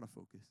 then it's out of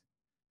focus.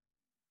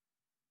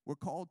 We're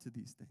called to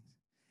these things.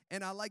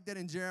 And I like that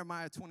in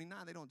Jeremiah 29,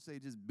 they don't say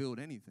just build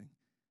anything,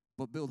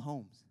 but build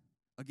homes.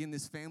 Again,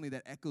 this family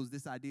that echoes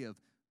this idea of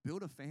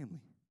build a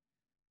family.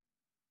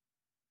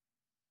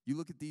 You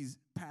look at these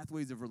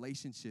pathways of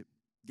relationship,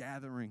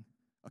 gathering,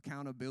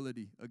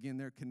 accountability. Again,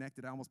 they're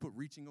connected. I almost put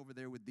reaching over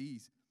there with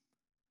these.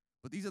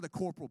 But these are the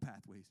corporal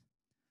pathways,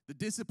 the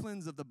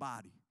disciplines of the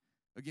body.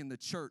 Again, the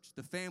church,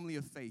 the family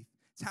of faith.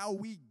 It's how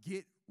we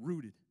get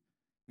rooted.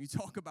 When you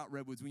talk about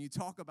Redwoods, when you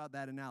talk about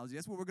that analogy,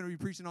 that's what we're going to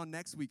be preaching on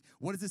next week.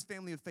 What does this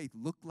family of faith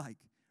look like?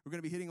 We're going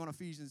to be hitting on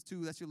Ephesians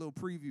 2. That's your little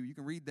preview. You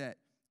can read that,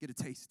 get a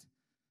taste.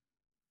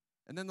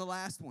 And then the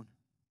last one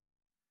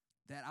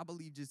that I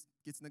believe just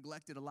gets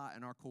neglected a lot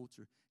in our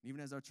culture, and even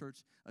as our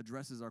church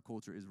addresses our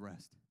culture, is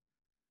rest.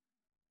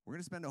 We're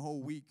going to spend a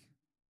whole week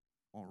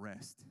on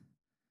rest.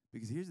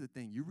 Because here's the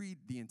thing. You read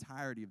the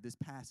entirety of this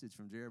passage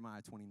from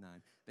Jeremiah 29.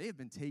 They have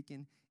been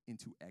taken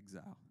into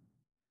exile.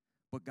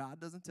 But God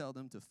doesn't tell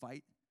them to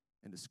fight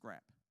and to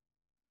scrap.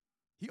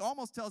 He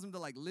almost tells them to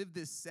live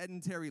this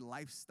sedentary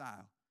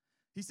lifestyle.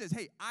 He says,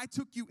 hey, I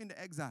took you into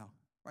exile,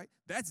 right?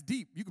 That's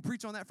deep. You can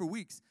preach on that for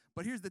weeks.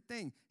 But here's the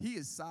thing. He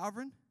is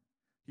sovereign.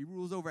 He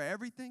rules over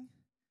everything.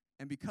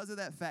 And because of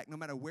that fact, no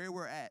matter where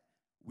we're at,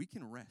 we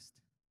can rest.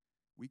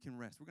 We can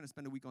rest. We're going to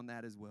spend a week on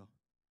that as well.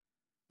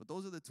 But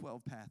those are the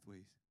 12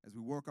 pathways. As we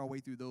work our way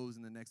through those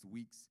in the next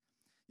weeks,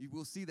 you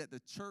will see that the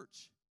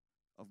church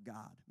of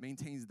God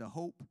maintains the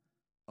hope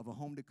of a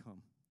home to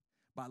come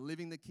by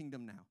living the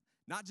kingdom now.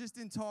 Not just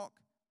in talk,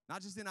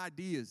 not just in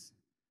ideas,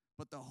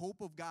 but the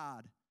hope of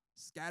God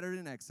scattered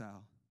in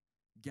exile,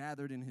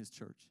 gathered in his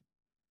church.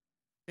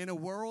 In a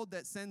world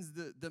that sends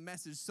the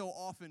message so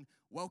often,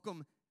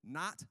 welcome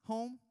not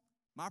home,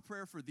 my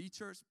prayer for the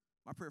church,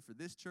 my prayer for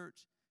this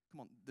church,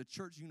 come on, the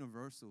church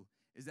universal,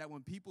 is that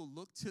when people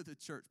look to the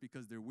church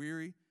because they're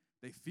weary,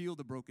 they feel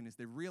the brokenness,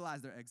 they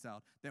realize they're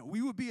exiled, that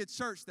we would be a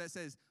church that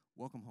says,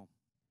 welcome home.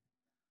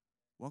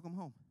 Welcome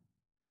home.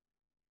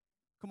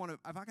 Come on, if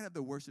I could have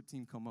the worship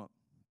team come up.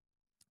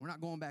 We're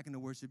not going back into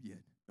worship yet.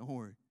 Don't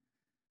worry.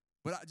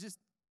 But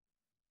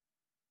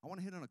I want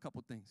to hit on a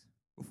couple things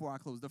before I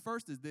close. The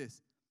first is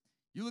this.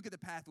 You look at the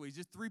pathways,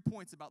 just 3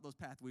 points about those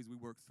pathways we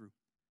work through.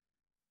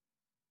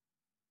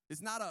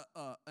 It's not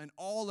an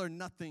all or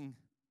nothing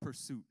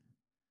pursuit.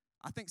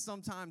 I think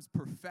sometimes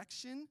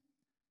perfection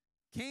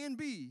can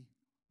be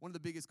one of the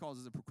biggest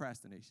causes of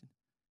procrastination.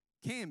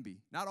 Can be,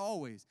 not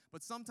always.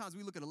 But sometimes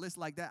we look at a list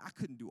like that. I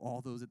couldn't do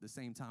all those at the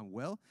same time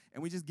well,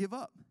 and we just give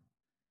up.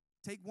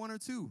 Take one or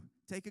two.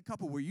 Take a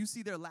couple where you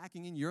see they're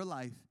lacking in your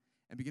life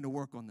and begin to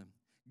work on them.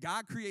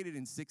 God created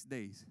in 6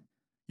 days.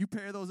 You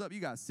pair those up, you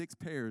got 6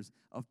 pairs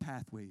of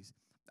pathways.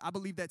 I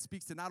believe that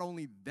speaks to not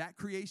only that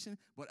creation,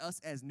 but us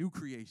as new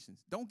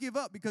creations. Don't give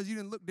up because you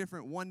didn't look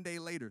different one day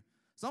later.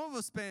 Some of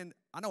us spend,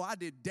 I know I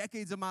did,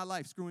 decades of my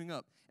life screwing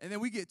up. And then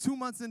we get 2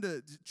 months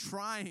into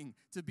trying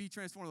to be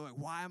transformed. We're like,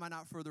 why am I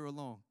not further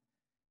along?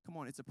 Come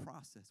on, it's a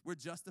process. We're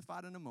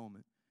justified in a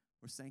moment.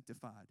 We're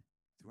sanctified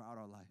throughout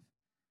our life.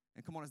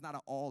 And come on, it's not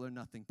an all or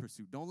nothing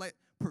pursuit. Don't let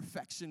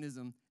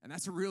perfectionism, and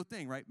that's a real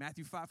thing, right?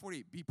 Matthew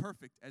 5:48, be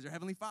perfect as your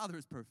heavenly Father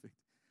is perfect.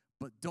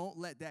 But don't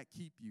let that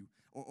keep you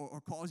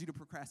or cause you to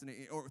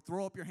procrastinate or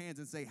throw up your hands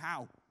and say,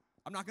 how?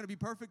 I'm not going to be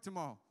perfect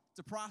tomorrow. It's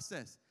a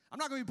process. I'm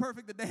not going to be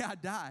perfect the day I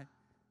die.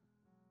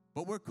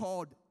 But we're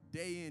called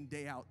day in,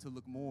 day out to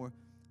look more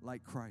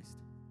like Christ.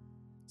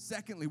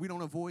 Secondly, we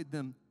don't avoid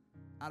them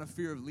out of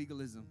fear of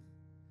legalism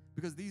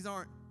because these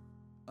aren't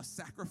a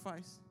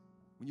sacrifice.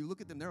 When you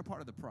look at them, they're a part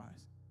of the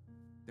prize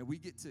that we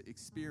get to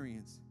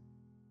experience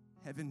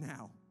heaven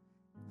now.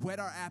 Whet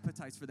our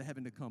appetites for the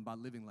heaven to come by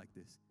living like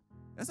this.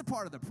 That's a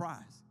part of the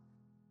prize.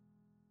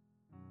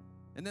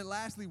 And then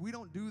lastly, we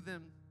don't do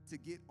them to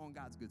get on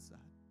God's good side.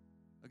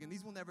 Again,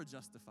 these will never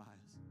justify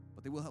us,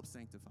 but they will help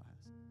sanctify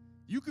us.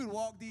 You could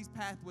walk these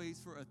pathways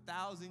for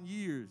 1,000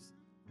 years,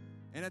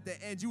 and at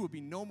the end, you will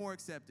be no more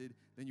accepted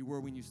than you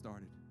were when you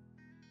started.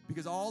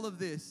 Because all of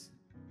this,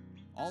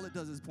 all it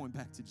does is point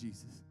back to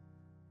Jesus.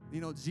 You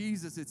know,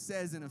 Jesus, it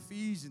says in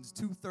Ephesians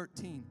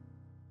 2:13, it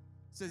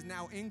says,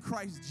 now in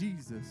Christ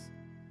Jesus,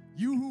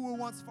 you who were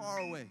once far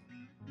away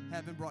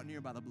have been brought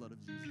near by the blood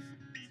of Jesus.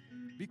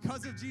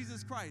 Because of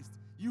Jesus Christ,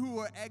 you who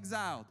were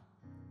exiled,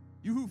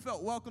 you who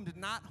felt welcomed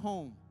not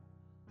home,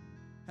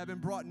 have been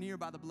brought near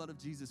by the blood of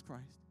Jesus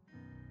Christ.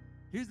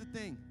 Here's the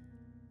thing.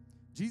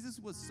 Jesus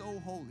was so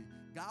holy.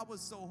 God was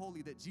so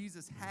holy that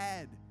Jesus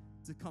had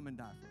to come and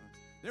die for us.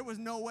 There was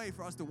no way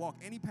for us to walk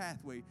any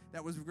pathway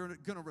that was going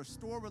to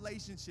restore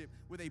relationship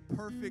with a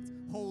perfect,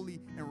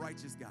 holy, and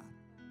righteous God.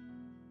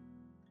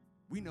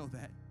 We know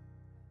that.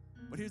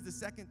 But here's the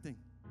second thing.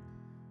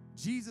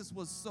 Jesus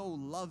was so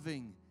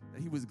loving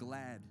that he was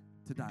glad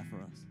to die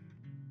for us.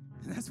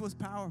 And that's what's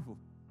powerful.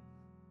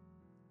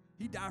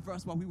 He died for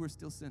us while we were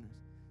still sinners.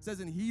 It says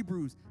in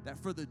Hebrews that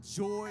for the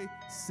joy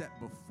set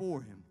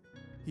before him,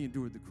 he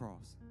endured the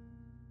cross.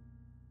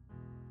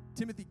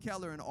 Timothy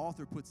Keller, an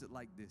author, puts it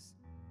like this.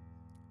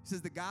 He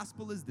says, the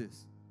gospel is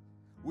this.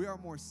 We are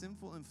more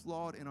sinful and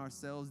flawed in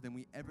ourselves than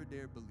we ever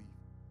dared believe.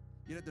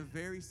 Yet at the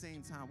very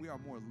same time, we are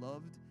more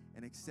loved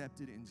and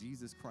accepted in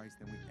Jesus Christ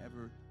than we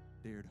ever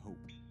dared hope.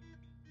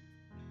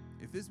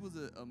 If this was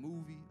a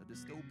movie, a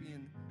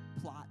dystopian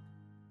plot,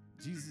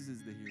 Jesus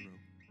is the hero.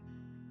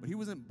 But he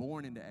wasn't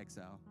born into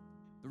exile.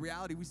 The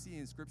reality we see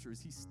in Scripture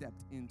is he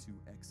stepped into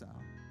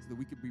exile so that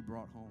we could be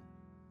brought home.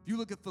 If you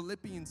look at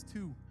Philippians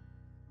 2,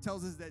 it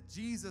tells us that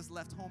Jesus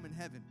left home in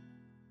heaven.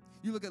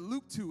 You look at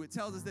Luke 2, it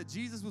tells us that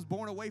Jesus was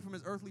born away from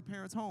his earthly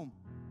parents' home.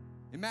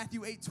 In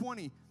Matthew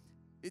 8:20,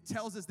 it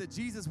tells us that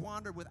Jesus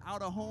wandered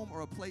without a home or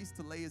a place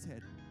to lay his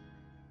head.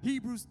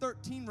 Hebrews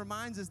 13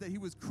 reminds us that he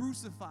was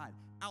crucified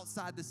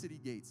outside the city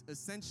gates,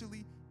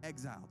 essentially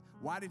exiled.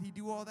 Why did he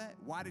do all that?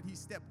 Why did he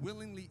step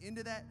willingly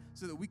into that?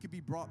 So that we could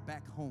be brought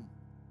back home.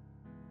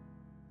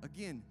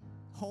 Again,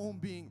 home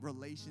being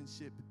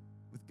relationship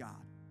with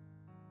God.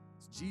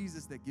 It's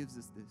Jesus that gives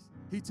us this.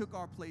 He took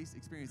our place,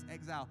 experienced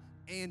exile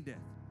and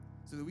death,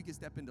 so that we could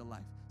step into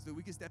life, so that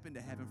we could step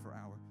into heaven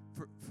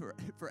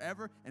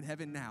forever and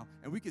heaven now,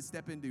 and we could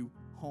step into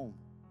home,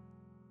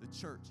 the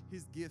church,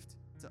 his gift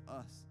to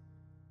us.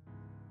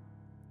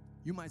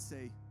 You might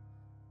say,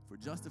 if we're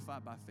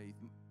justified by faith,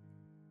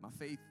 my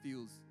faith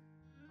feels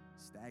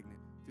stagnant,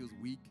 feels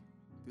weak,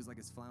 feels like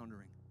it's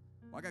floundering.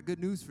 Well, I got good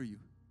news for you.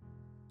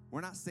 We're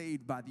not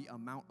saved by the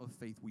amount of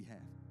faith we have.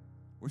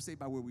 We're saved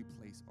by where we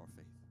place our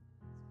faith.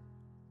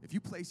 If you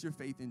place your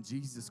faith in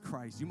Jesus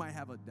Christ, you might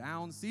have a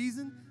down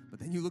season,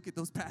 but then you look at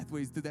those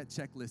pathways through that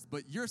checklist.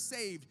 But you're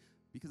saved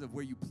because of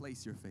where you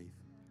place your faith.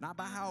 Not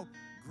by how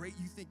great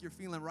you think you're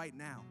feeling right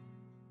now,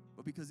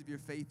 but because of your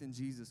faith in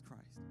Jesus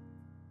Christ.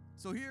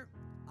 So here,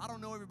 I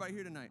don't know everybody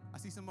here tonight. I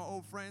see some of my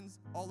old friends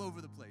all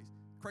over the place.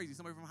 Crazy,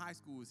 somebody from high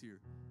school is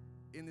here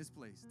in this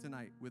place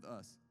tonight with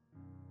us.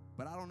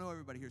 But I don't know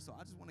everybody here, so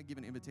I just want to give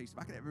an invitation. If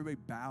I could have everybody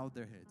bow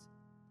their heads.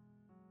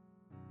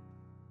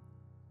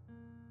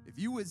 If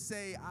you would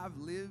say, I've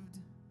lived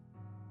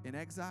in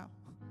exile,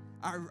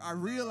 I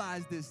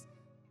realize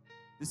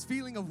this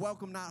feeling of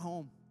welcome not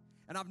home.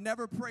 And I've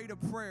never prayed a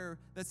prayer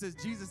that says,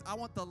 Jesus, I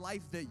want the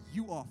life that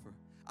you offer.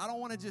 I don't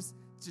want to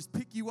just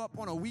pick you up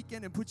on a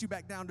weekend and put you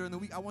back down during the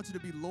week. I want you to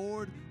be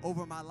Lord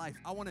over my life.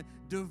 I want to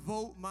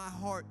devote my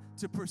heart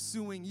to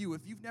pursuing you.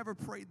 If you've never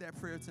prayed that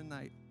prayer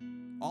tonight,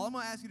 all I'm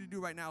going to ask you to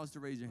do right now is to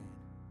raise your hand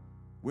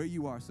where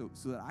you are so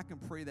that I can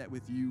pray that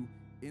with you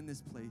in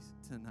this place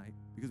tonight,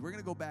 because we're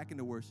going to go back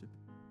into worship.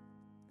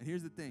 And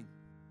here's the thing.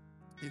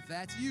 If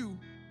that's you,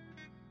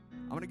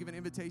 I'm going to give an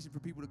invitation for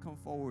people to come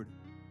forward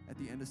at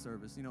the end of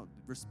service,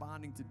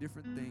 responding to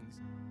different things.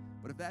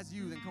 But if that's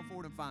you, then come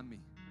forward and find me.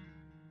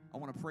 I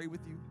want to pray with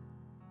you.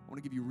 I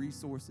want to give you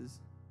resources.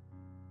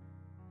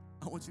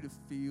 I want you to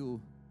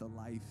feel the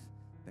life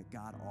that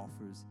God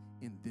offers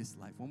in this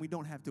life, one we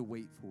don't have to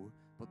wait for,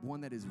 but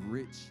one that is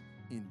rich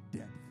in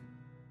depth.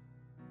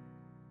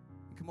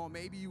 And come on,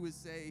 maybe you would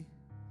say,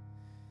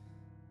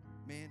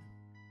 man,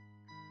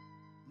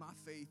 my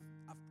faith,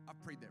 I've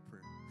prayed that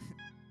prayer.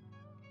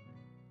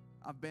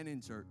 I've been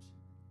in church,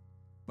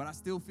 but I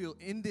still feel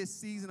in this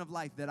season of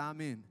life that I'm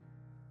in,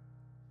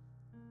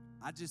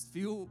 I just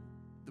feel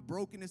the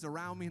brokenness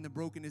around me and the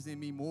brokenness in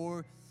me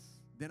more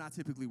than I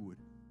typically would.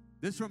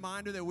 This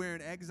reminder that we're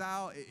in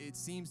exile, it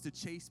seems to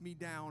chase me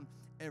down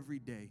every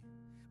day.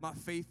 My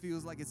faith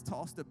feels like it's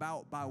tossed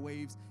about by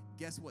waves.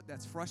 Guess what?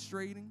 That's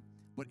frustrating,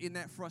 but in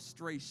that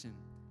frustration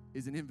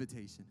is an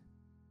invitation.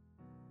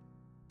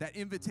 That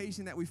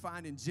invitation that we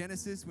find in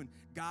Genesis when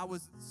God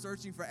was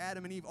searching for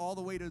Adam and Eve all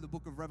the way to the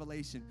book of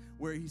Revelation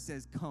where he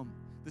says, come.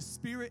 The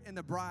Spirit and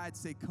the bride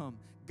say, come.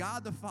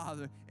 God the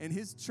Father and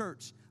his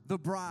church, the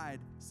bride,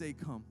 say,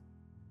 come.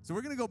 So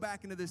we're going to go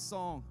back into this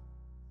song,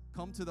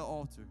 Come to the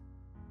Altar.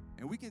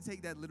 And we can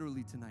take that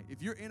literally tonight.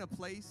 If you're in a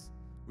place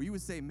where you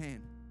would say,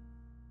 man,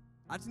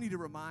 I just need a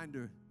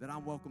reminder that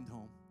I'm welcomed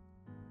home.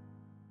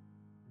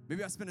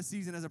 Maybe I spent a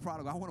season as a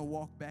prodigal. I want to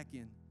walk back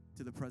in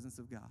to the presence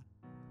of God.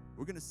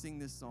 We're going to sing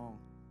this song.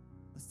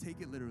 Let's take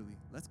it literally.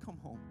 Let's come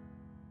home.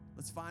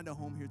 Let's find a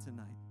home here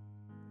tonight.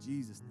 In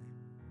Jesus' name.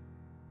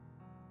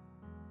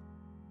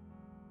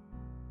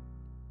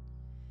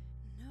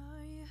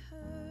 Are you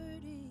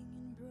hurting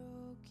and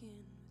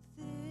broken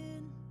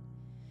within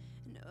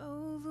and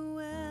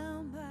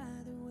overwhelmed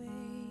by the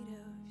weight of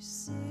your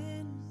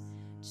sin?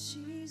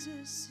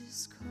 Jesus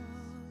is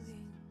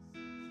calling.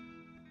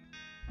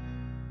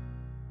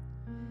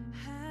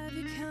 Have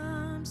you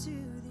come to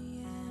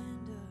the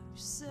end of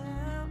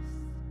yourself?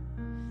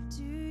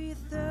 Do you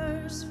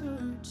thirst for a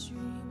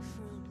drink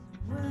from the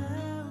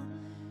well?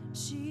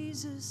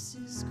 Jesus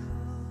is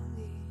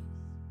calling.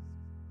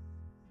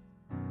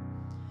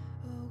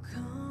 Oh,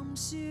 come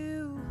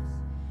to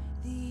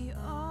the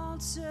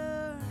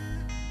altar.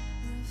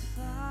 The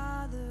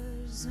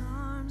Father's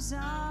arms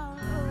are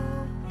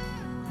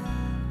open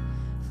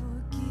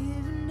wide.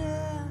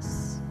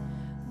 Forgiveness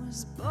was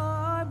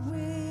bought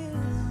with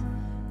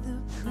the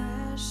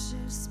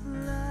precious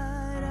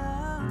blood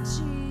of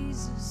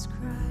Jesus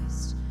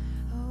Christ.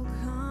 Oh,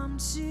 come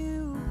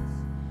to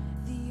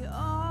the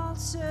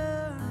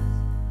altar.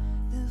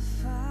 The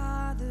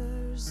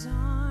Father's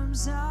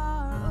arms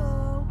are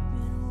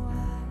open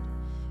wide.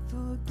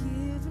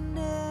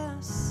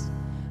 Forgiveness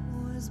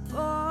was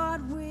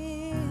bought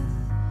with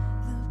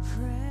the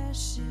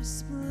precious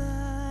blood